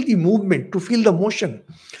feel the movement, to feel the motion,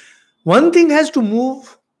 one thing has to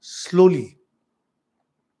move slowly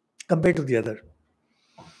compared to the other.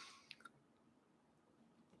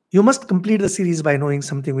 You must complete the series by knowing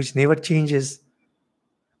something which never changes.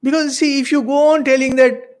 Because see, if you go on telling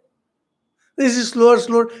that this is slower,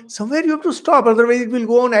 slower, somewhere you have to stop. Otherwise, it will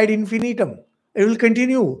go on ad infinitum. It will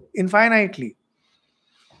continue infinitely.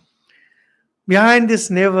 Behind this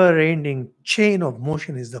never ending chain of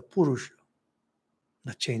motion is the Purusha,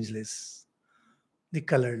 the changeless, the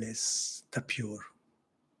colorless, the pure.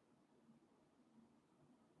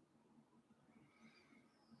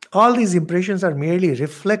 All these impressions are merely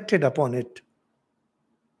reflected upon it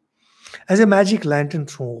as a magic lantern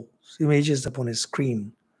throws images upon a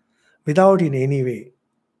screen without in any way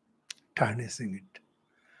tarnishing it.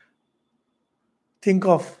 Think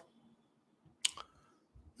of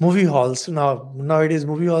movie halls. Nowadays,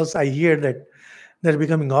 movie halls, I hear that they're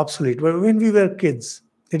becoming obsolete. But when we were kids,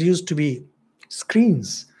 there used to be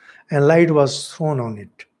screens and light was thrown on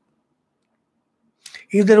it.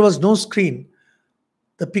 If there was no screen,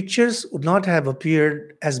 the pictures would not have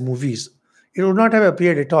appeared as movies. It would not have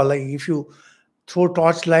appeared at all. Like if you throw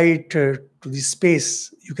torchlight to the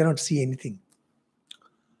space, you cannot see anything.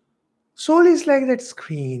 Soul is like that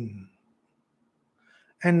screen.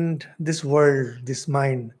 And this world, this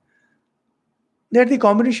mind, they're the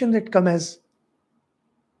combination that come as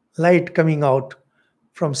light coming out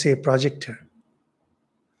from, say, a projector.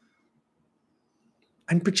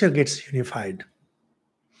 And picture gets unified.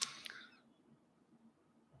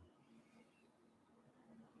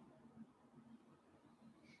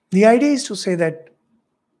 The idea is to say that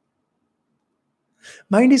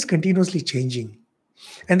mind is continuously changing.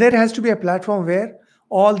 And there has to be a platform where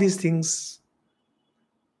all these things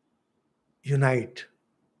unite.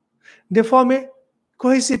 They form a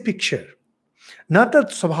cohesive picture. Natat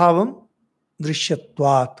svabhavam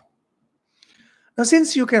drishyatvat. Now,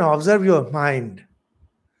 since you can observe your mind,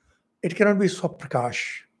 it cannot be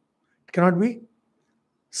swaprakash. It cannot be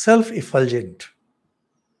self-effulgent.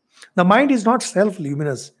 The mind is not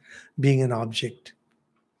self-luminous, being an object.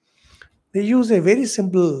 They use a very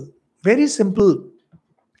simple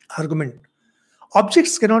argument.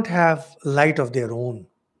 Objects cannot have light of their own.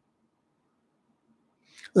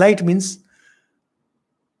 Light means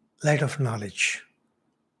light of knowledge.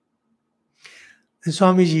 And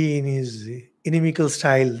Swamiji, in his inimical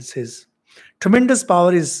style, says, tremendous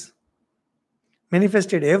power is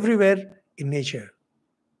manifested everywhere in nature.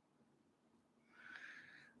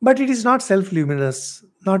 But it is not self-luminous,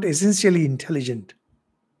 not essentially intelligent.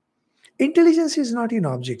 Intelligence is not in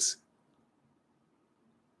objects.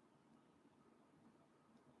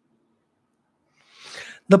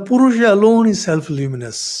 The Purusha alone is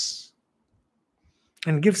self-luminous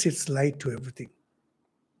and gives its light to everything.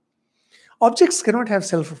 Objects cannot have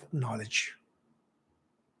self-knowledge.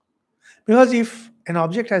 Because if an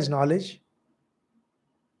object has knowledge,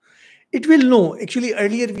 it will know. Actually,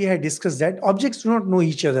 earlier we had discussed that objects do not know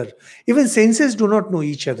each other. Even senses do not know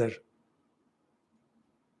each other.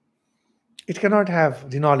 It cannot have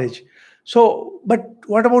the knowledge. So, but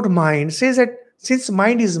what about mind? It says that since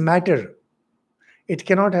mind is matter, it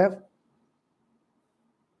cannot have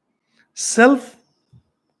self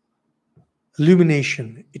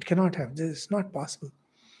illumination. It cannot have. This is not possible.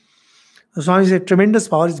 The Swami said tremendous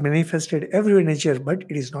power is manifested everywhere in nature, but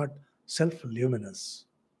it is not self-luminous.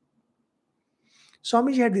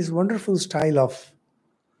 Swamiji had this wonderful style of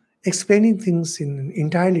explaining things in an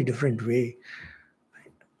entirely different way,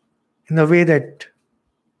 in a way that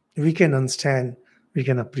we can understand, we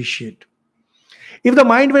can appreciate. If the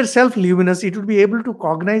mind were self-luminous, it would be able to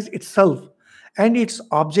cognize itself and its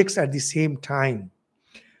objects at the same time,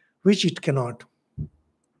 which it cannot.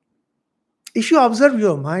 If you observe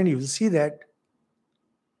your mind, you will see that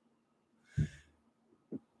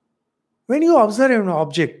when you observe an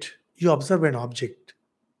object, you observe an object.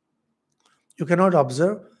 You cannot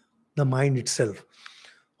observe the mind itself.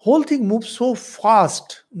 Whole thing moves so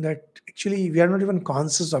fast that actually we are not even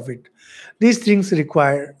conscious of it. These things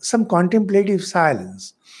require some contemplative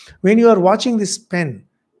silence. When you are watching this pen,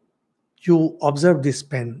 you observe this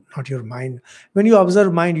pen, not your mind. When you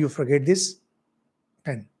observe mind, you forget this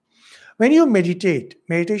pen. When you meditate,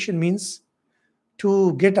 meditation means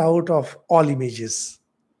to get out of all images,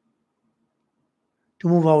 to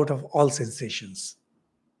move out of all sensations.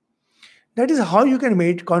 That is how you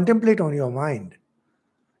can contemplate on your mind.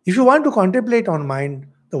 If you want to contemplate on mind,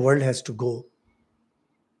 the world has to go.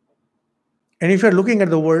 And if you're looking at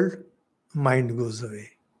the world, mind goes away.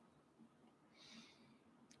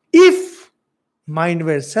 If mind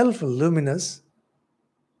were self-luminous,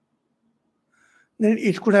 then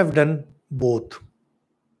it could have done both.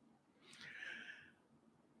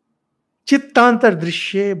 Chittantar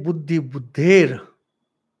drishye buddhi buddher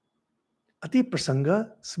ati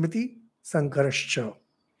prasanga smriti sankarascha.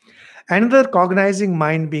 Another cognizing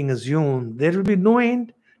mind being assumed, there will be no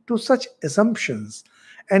end to such assumptions,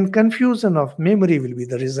 and confusion of memory will be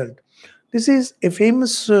the result. This is a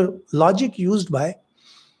famous logic used by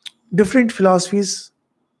different philosophies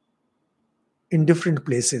in different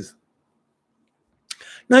places.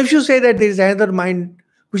 Now, if you say that there is another mind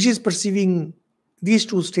which is perceiving these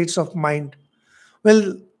two states of mind,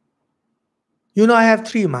 well, I have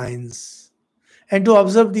three minds. And to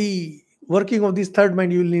observe the working of this third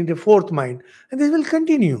mind, you will need a fourth mind. And this will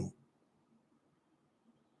continue.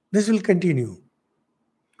 This will continue.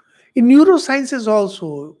 In neurosciences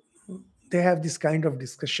also, they have this kind of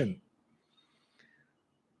discussion.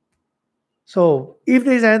 So, if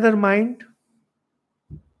there is another mind,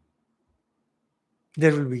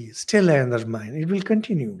 there will be still another mind. It will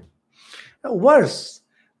continue. Now, worse,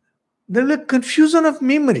 there will be confusion of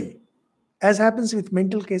memory, as happens with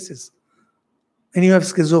mental cases. When you have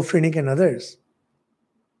schizophrenic and others,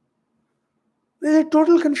 there is a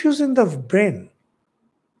total confusion in the brain.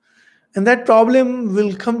 And that problem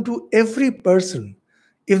will come to every person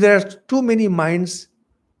if there are too many minds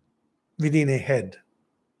within a head.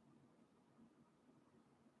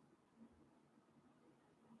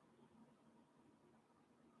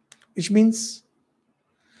 Which means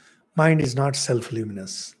mind is not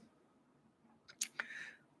self-luminous.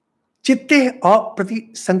 Chitte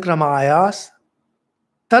aprati sankramayas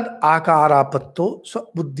tad akarapatto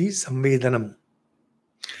buddhi samvedanam.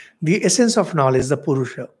 The essence of knowledge, the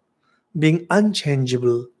Purusha, being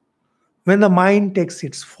unchangeable, when the mind takes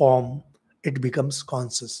its form, it becomes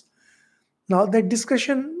conscious. Now, that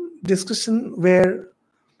discussion where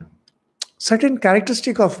certain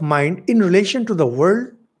characteristic of mind in relation to the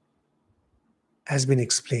world has been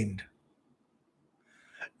explained.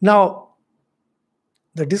 Now,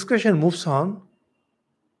 the discussion moves on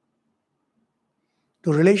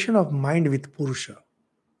to relation of mind with Purusha,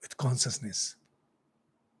 with consciousness.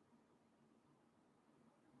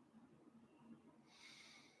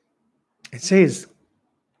 It says,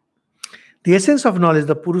 the essence of knowledge,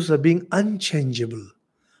 the Purusha, being unchangeable.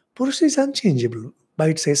 Purusha is unchangeable by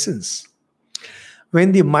its essence.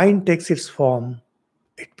 When the mind takes its form,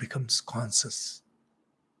 it becomes conscious.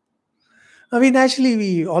 I mean,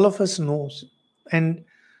 naturally, all of us know, and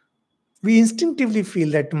we instinctively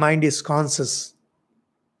feel that mind is conscious.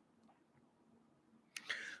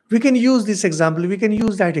 We can use this example, we can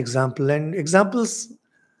use that example, and examples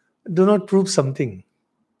do not prove something.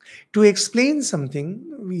 To explain something,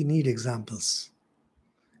 we need examples.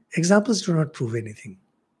 Examples do not prove anything.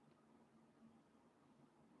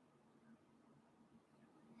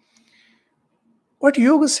 What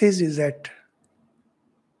yoga says is that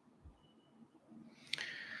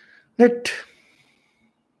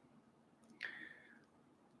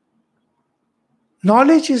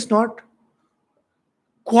knowledge is not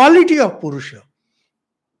quality of Purusha.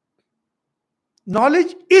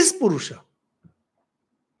 Knowledge is Purusha.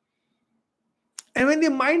 And when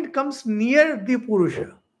the mind comes near the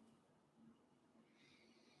Purusha,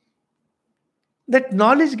 that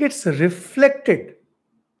knowledge gets reflected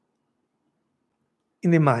in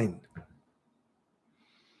the mind.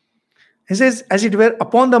 He says, as it were,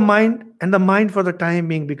 upon the mind, and the mind for the time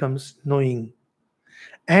being becomes knowing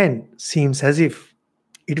and seems as if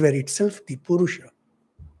it were itself the Purusha.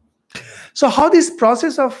 So, how this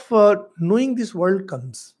process of knowing this world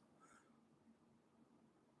comes?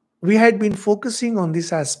 We had been focusing on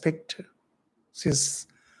this aspect since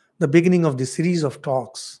the beginning of the series of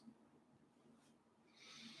talks.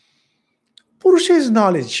 Purusha is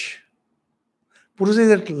knowledge. Purusha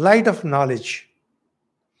is the light of knowledge.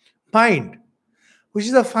 Mind, which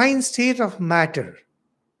is a fine state of matter.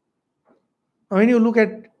 Now, when you look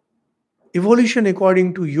at evolution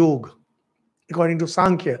according to Yoga, according to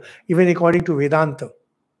Sankhya, even according to Vedanta,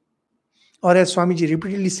 or as Swamiji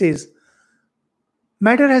repeatedly says,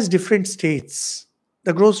 matter has different states.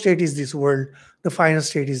 The gross state is this world, the final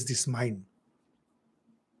state is this mind.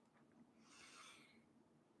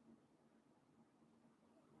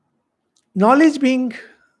 Knowledge being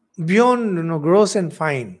beyond gross and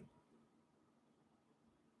fine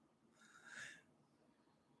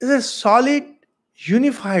is a solid,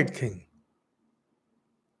 unified thing.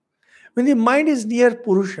 When the mind is near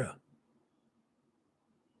Purusha,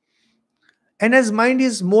 and as mind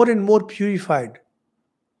is more and more purified,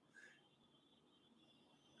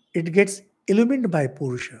 it gets illumined by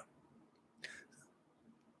Purusha.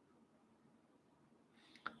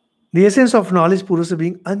 The essence of knowledge, Purusha,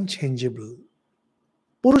 being unchangeable.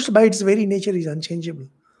 Purusha by its very nature is unchangeable.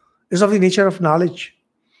 It's of the nature of knowledge.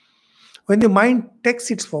 When the mind takes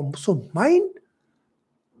its form, so mind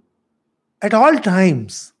at all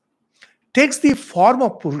times takes the form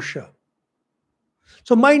of Purusha.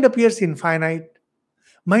 So mind appears infinite,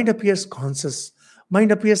 mind appears conscious,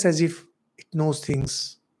 mind appears as if it knows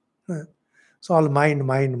things. It's all mind.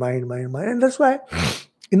 And that's why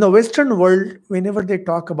in the Western world, whenever they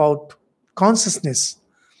talk about consciousness,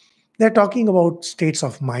 they're talking about states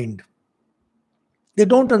of mind. They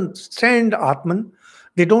don't understand Atman,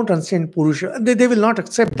 they don't understand Purusha, they will not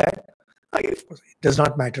accept that. Of course, it does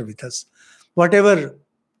not matter with us. Whatever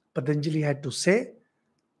Patanjali had to say,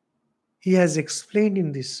 he has explained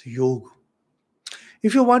in this yoga.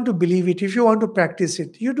 If you want to believe it, if you want to practice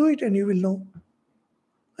it, you do it and you will know.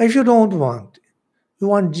 If you don't want,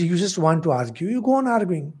 you just want to argue, you go on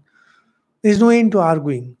arguing. There is no end to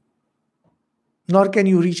arguing, nor can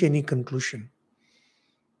you reach any conclusion.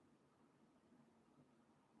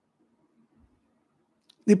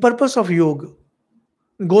 The purpose of yoga,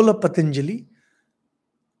 goal of Patanjali,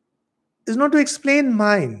 is not to explain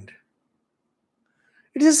mind.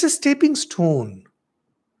 It is a stepping stone.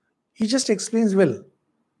 He just explains, well,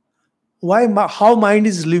 how mind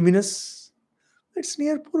is luminous. It's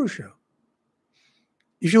near Purusha.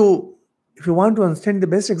 If you want to understand, the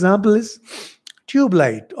best example is tube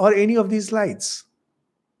light or any of these lights.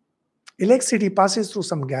 Electricity passes through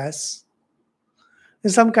some gas.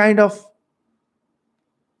 There's some kind of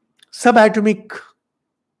subatomic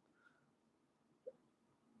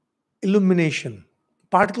illumination.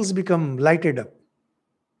 Particles become lighted up.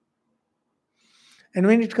 And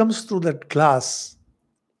when it comes through that glass,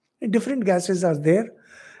 different gases are there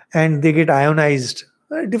and they get ionized.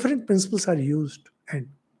 Different principles are used and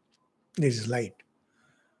there is light.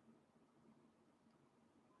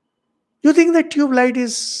 You think that tube light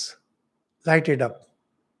is lighted up?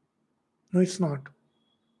 No, it's not.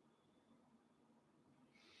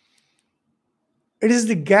 It is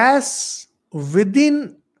the gas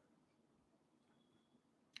within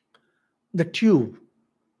the tube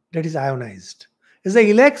that is ionized. It's the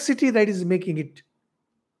electricity that is making it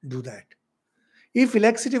do that. If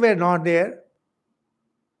electricity were not there,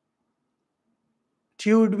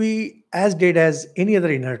 tube would be as dead as any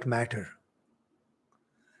other inert matter.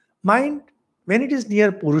 Mind, when it is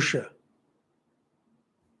near Purusha,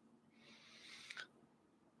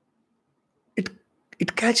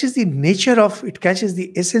 it catches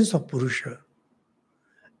the essence of Purusha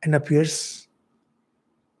and appears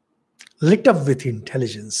lit up with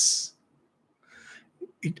intelligence.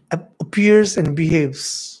 It appears and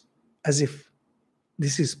behaves as if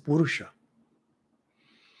this is Purusha.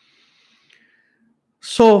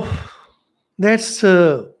 So that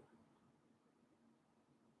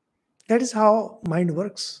is how mind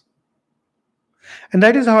works. And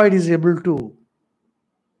that is how it is able to,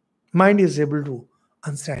 mind is able to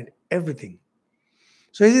understand everything.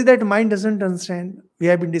 So is it that mind doesn't understand? We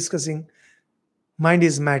have been discussing mind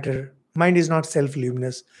is matter, mind is not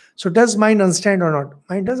self-luminous. So does mind understand or not?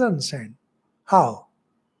 Mind does understand. How?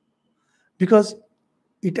 Because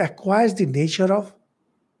it acquires the nature of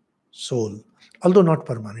soul, although not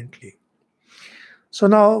permanently. So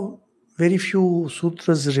now very few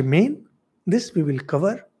sutras remain. This we will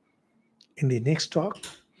cover in the next talk.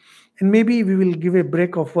 And maybe we will give a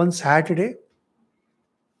break of one Saturday,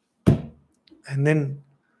 and then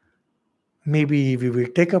maybe we will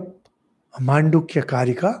take up a Mandukya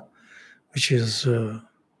Karika, which is a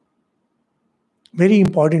very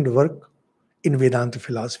important work in Vedanta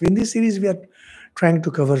philosophy. In this series, we are trying to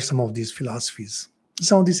cover some of these philosophies,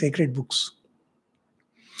 some of the sacred books.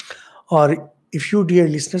 Or if you, dear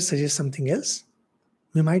listeners, suggest something else,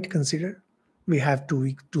 we might consider. We have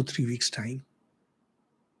 3 weeks time.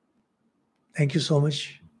 Thank you so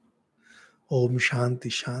much. Om Shanti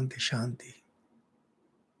Shanti Shanti.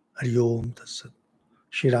 Hari Om Tatsat.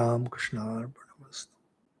 Shri Ram Krishna Arpanamastu.